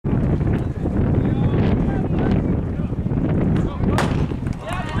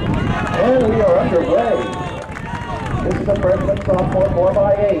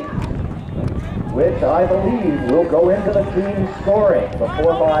4x8, which I believe will go into the team scoring. The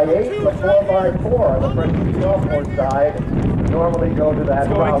 4x8, the 4x4 on the freshman sophomore side normally go to that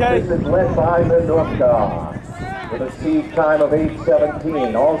route. This is led by Minutka with a seed time of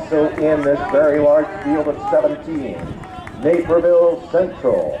 8:17. Also in this very large field of 17, Naperville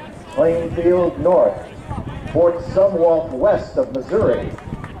Central, Plainfield North, Fort Sumwalt west of Missouri,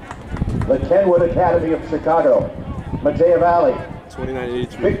 the Kenwood Academy of Chicago, Matea Valley,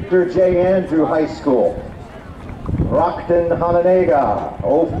 Victor J. Andrew High School, Rockton Hononegah,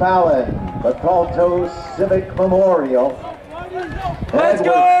 O'Fallon, the Balto Civic Memorial, let's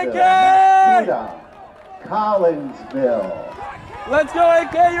go AK! Collinsville. Let's go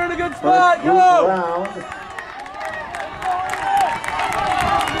AK, you're in a good spot, go! Round.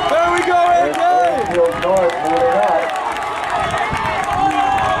 There we go AK! Field North moving up.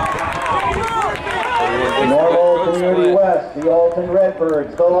 Normal Community West, the Alton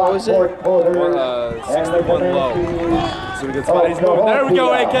Redbirds, the Lockport Porters, and the Comanches. There we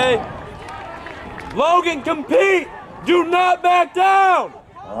go, AK. Logan, compete! Do not back down!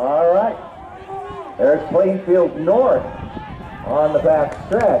 All right. There's Plainfield North on the back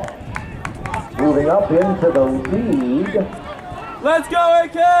stretch. Moving up into the lead. Let's go,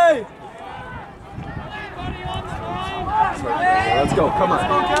 AK! Let's go, come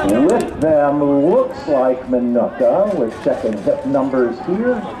on. With them looks like Minutka. We're checking hip numbers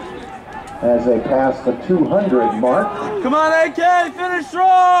here as they pass the 200 mark. Come on, AK, finish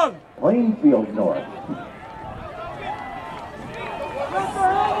strong! Plainfield North.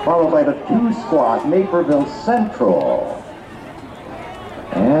 Followed by the 2 squad, Naperville Central.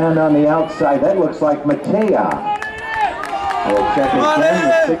 And on the outside, that looks like Matea. We'll check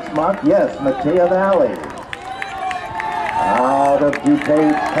again, the 6 month. Yes, Matea Valley. Out of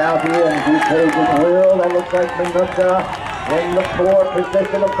DuPage County and DuPage at will, that looks like Minutka in the 4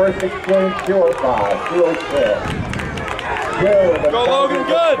 position of first exchange, 205, 206. Go Logan,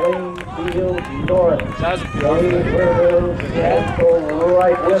 good! Plainfield North. Naperville Central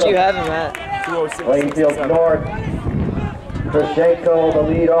right with What you have him at? Plainfield North. Kyrychenko, the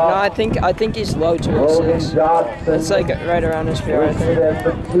lead off. No, I think he's low 206. Logan Dodson. It's like right around his PR, I think.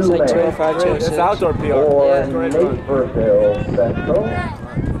 It's like 205, 206. It's outdoor PR. For Naperville Central.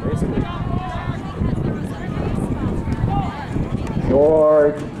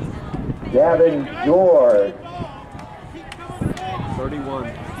 George, Gavin George.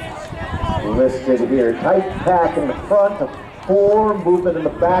 31. Listed here. Tight pack in the front, a 4, movement in the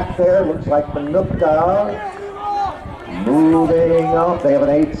back there. Looks like Minutka. Moving up, they have an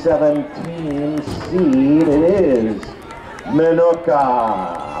 8-17 seed. It is Minutka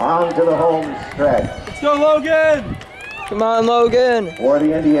onto the home stretch. Let's go, Logan! Come on, Logan! For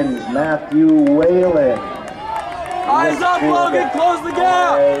the Indians, Matthew Whalen. Eyes up, Logan! Close the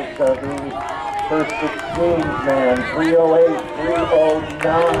gap! The first exchange man, 308,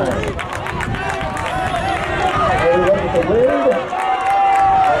 309. And we look at the wind.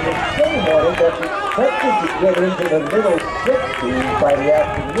 On the same morning, that's expected to get into the middle 60s by the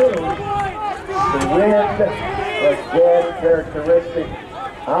afternoon. The wind, again, characteristic.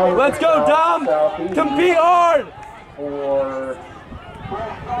 Let's go, Dom! Compete hard! For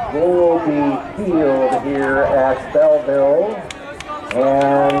Goldie Field here at Belleville.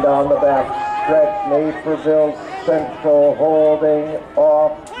 And on the back stretch, Naperville Central holding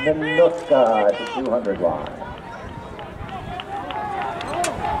off Minutka at the 200 line.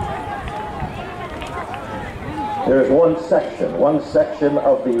 There's one section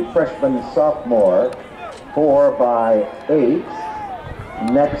of the freshman-sophomore 4x8.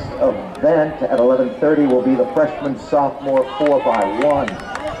 Next event at 11:30 will be the freshman-sophomore 4x1.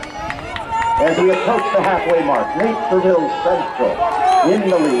 As we approach the halfway mark, Naperville Central in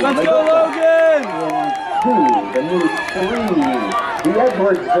the lead. Let's go, Logan! In 2, the new 3, the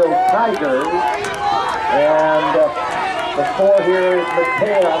Edwardsville Tigers. And the 4 here is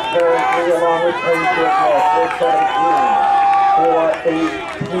Matea currently along with Plainfield North, 417,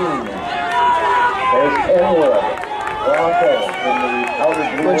 418. There's Kenwood, Bronco in the outer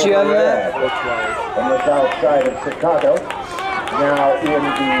blue. What you have there? On the south side of Chicago. Now in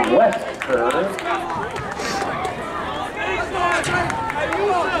the west curve,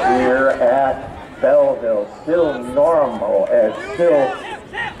 here at Belleville, still normal as still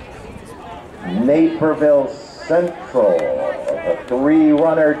Naperville Central. The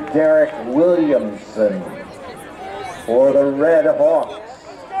 3-runner Derek Williamson for the Red Hawks.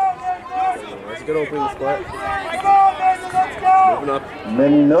 That's a good opening spot. Moving up.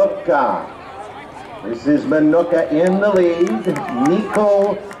 Minutka. This is Minutka in the lead.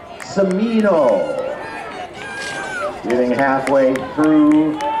 Nico Semino. Getting halfway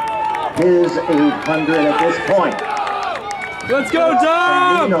through his 800 at this point. Let's go,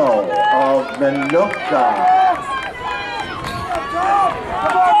 Dom! Of Manuka.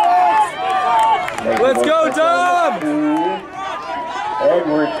 Let's go, Dom!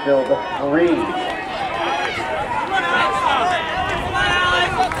 Edwardsville, the 3.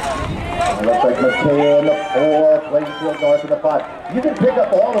 It looks like McKay in the 4, Plainfield North in the 5. You can pick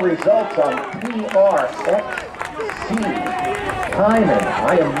up all the results on PRXC timing.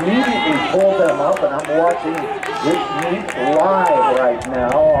 I immediately pulled them up, and I'm watching this meet live right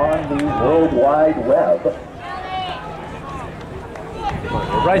now on the World Wide Web.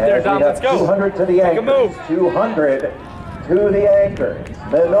 Right there, Dom, let's go. 200 to the anchors. 200 to the anchors.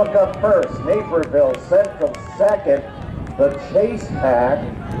 Manuka first, Naperville Central second. The chase pack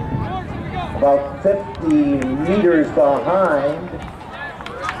about 50 meters behind.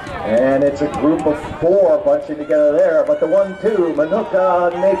 And it's a group of 4 bunching together there. But the 1-2,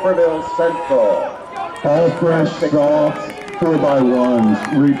 Manuka, Naperville Central. All fresh soft 4x1s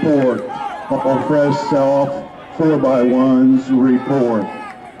report. All fresh soft 4x1s report.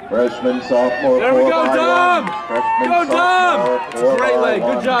 Freshman, sophomore, there we go, 4x1s. Dom! Freshman, Go, Dom! sophomore, Great leg.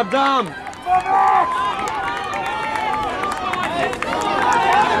 4x1s. Good job, Dom.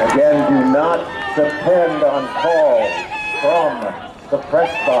 Again, do not depend on calls from the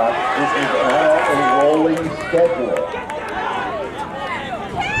press box. This is now a rolling schedule.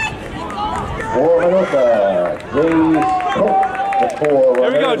 For Manuka, James Cook, the 4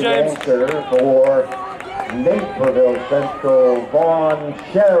 There we go, runner, James. anchor for Naperville Central, Vaughn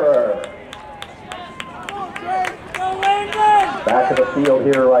Scherer. Back of the field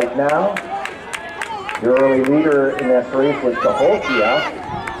here right now. Your early leader in this race was Cahokia.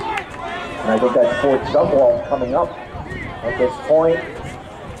 And I think that's Fort Zumwalt coming up at this point.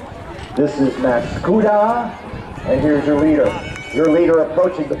 This is Matt Skuda. And here's your leader. Your leader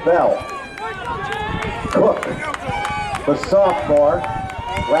approaching the bell. Cook, the sophomore.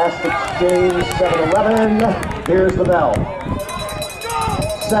 Last exchange, 7-11. Here's the bell.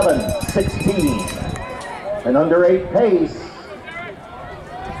 7-16. And under 8 pace.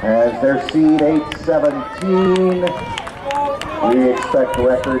 As their seed 8-17. We expect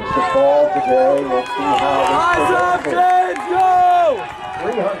records to fall today. We'll see how this James, go!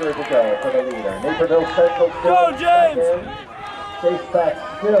 300 to go for the leader. Naperville Central still. Go, James! Chase back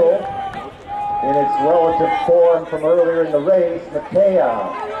still in its relative form from earlier in the race.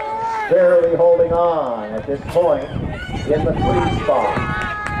 Makaya barely holding on at this point in the 3 spot.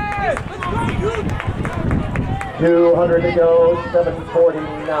 200 to go,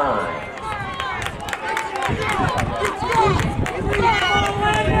 7:49.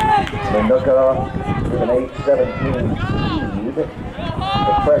 Manuka with an 8:17 speed. The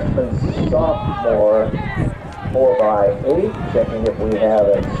freshman sophomore 4x8. Checking if we have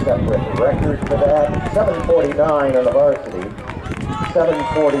a separate record for that. 7:49 on the varsity.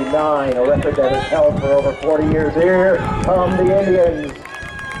 7:49, a record that is held for over 40 years. Here come the Indians.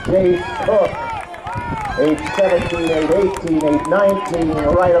 Jace Cook. 8:17, 8:18, 8:19,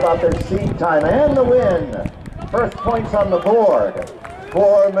 right about their seed time and the win. First points on the board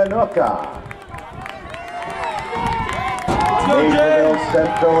for Manuka. Naperville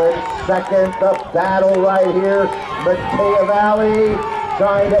Central in second. The battle right here. Makaya Valley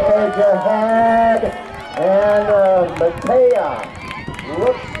trying to edge ahead. And Makaya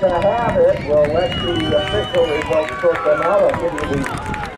looks to have it. We'll let the official results sort them out. I'll give you the